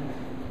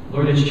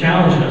 Lord, it's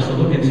challenged us to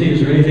look and see,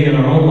 is there anything in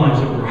our own lives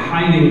that we're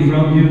hiding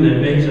from you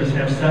that makes us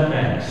have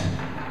setbacks?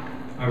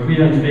 Are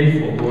we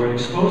unfaithful, Lord?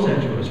 Expose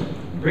that to us.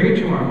 Bring it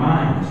to our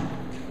minds.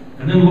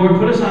 And then, Lord,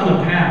 put us on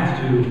a path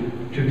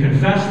to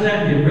confess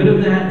that, get rid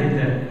of that, get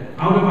that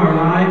out of our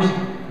lives.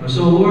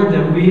 So, Lord,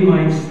 that we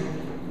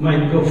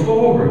might go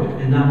forward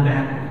and not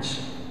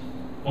backwards.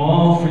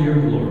 All for your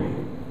glory.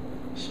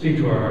 Speak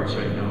to our hearts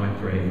right now, I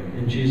pray.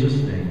 In Jesus'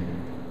 name,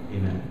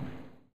 amen.